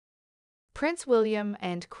Prince William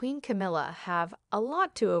and Queen Camilla have a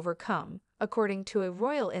lot to overcome, according to a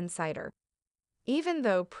royal insider. Even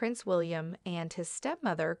though Prince William and his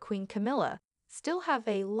stepmother, Queen Camilla, still have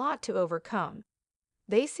a lot to overcome,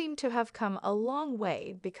 they seem to have come a long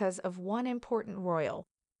way because of one important royal.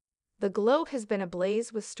 The globe has been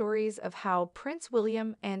ablaze with stories of how Prince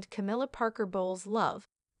William and Camilla Parker Bowles' love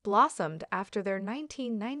blossomed after their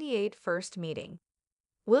 1998 first meeting.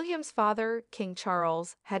 William's father, King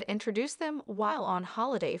Charles, had introduced them while on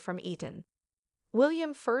holiday from Eton.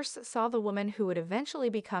 William first saw the woman who would eventually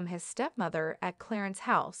become his stepmother at Clarence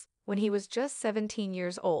House when he was just 17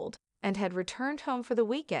 years old and had returned home for the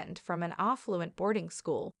weekend from an affluent boarding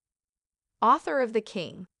school. Author of The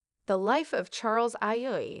King, The Life of Charles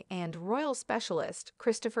II, and royal specialist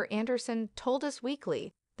Christopher Andersen told Us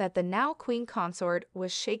Weekly that the now Queen Consort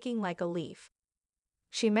was shaking like a leaf.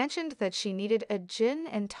 She mentioned that she needed a gin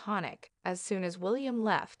and tonic as soon as William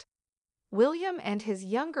left. William and his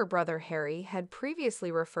younger brother Harry had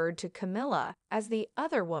previously referred to Camilla as the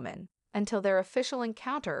other woman until their official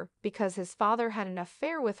encounter because his father had an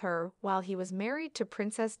affair with her while he was married to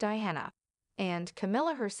Princess Diana, and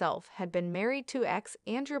Camilla herself had been married to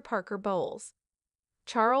ex-Andrew Parker Bowles.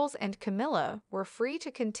 Charles and Camilla were free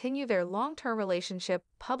to continue their long-term relationship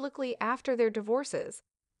publicly after their divorces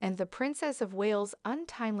and the Princess of Wales'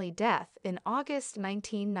 untimely death in August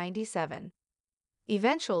 1997.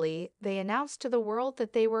 Eventually, they announced to the world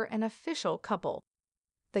that they were an official couple.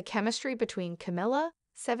 The chemistry between Camilla,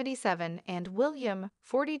 77, and William,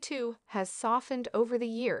 42, has softened over the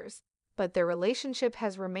years, but their relationship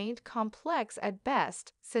has remained complex at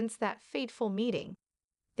best since that fateful meeting.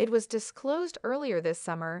 It was disclosed earlier this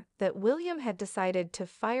summer that William had decided to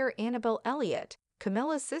fire Annabel Elliot,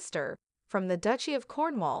 Camilla's sister, from the Duchy of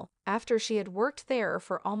Cornwall after she had worked there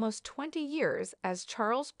for almost 20 years as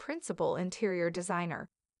Charles' principal interior designer.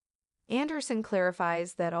 Andersen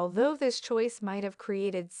clarifies that although this choice might have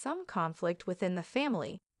created some conflict within the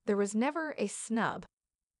family, there was never a snub.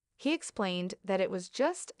 He explained that it was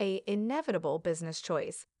just an inevitable business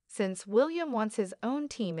choice, since William wants his own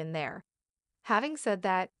team in there. Having said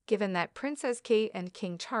that, given that Princess Kate and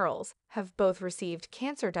King Charles have both received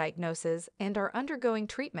cancer diagnoses and are undergoing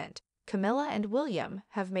treatment, Camilla and William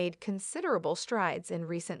have made considerable strides in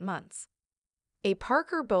recent months. A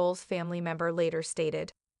Parker Bowles family member later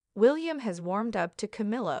stated, "William has warmed up to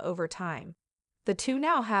Camilla over time. The two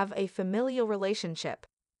now have a familial relationship."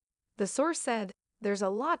 The source said, "There's a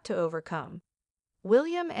lot to overcome."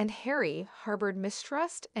 William and Harry harbored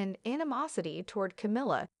mistrust and animosity toward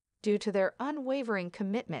Camilla due to their unwavering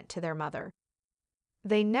commitment to their mother.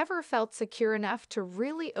 They never felt secure enough to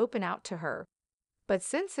really open out to her. But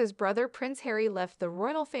since his brother Prince Harry left the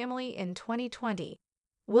royal family in 2020,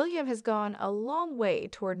 William has gone a long way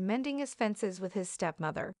toward mending his fences with his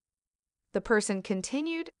stepmother. The person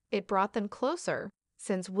continued, it brought them closer,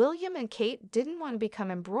 since William and Kate didn't want to become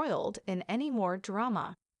embroiled in any more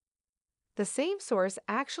drama. The same source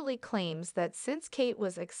actually claims that since Kate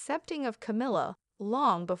was accepting of Camilla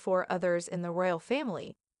long before others in the royal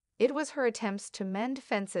family, it was her attempts to mend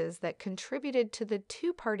fences that contributed to the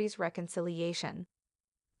two parties' reconciliation.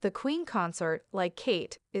 The Queen Consort, like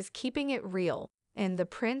Kate, is keeping it real, and the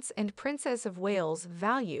Prince and Princess of Wales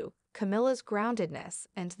value Camilla's groundedness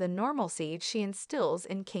and the normalcy she instills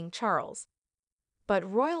in King Charles.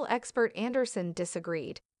 But royal expert Andersen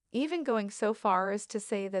disagreed, even going so far as to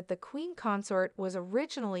say that the Queen Consort was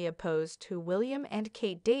originally opposed to William and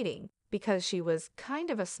Kate dating because she was kind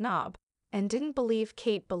of a snob and didn't believe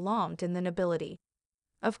Kate belonged in the nobility.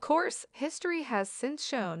 Of course, history has since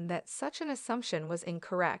shown that such an assumption was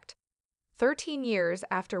incorrect. 13 years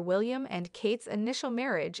after William and Kate's initial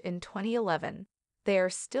marriage in 2011, they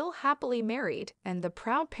are still happily married and the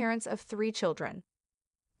proud parents of 3 children.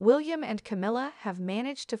 William and Camilla have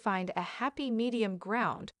managed to find a happy medium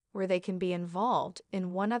ground where they can be involved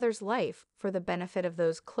in one another's life for the benefit of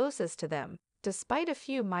those closest to them, despite a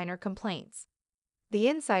few minor complaints. The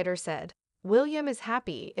insider said, "William is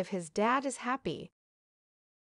happy if his dad is happy,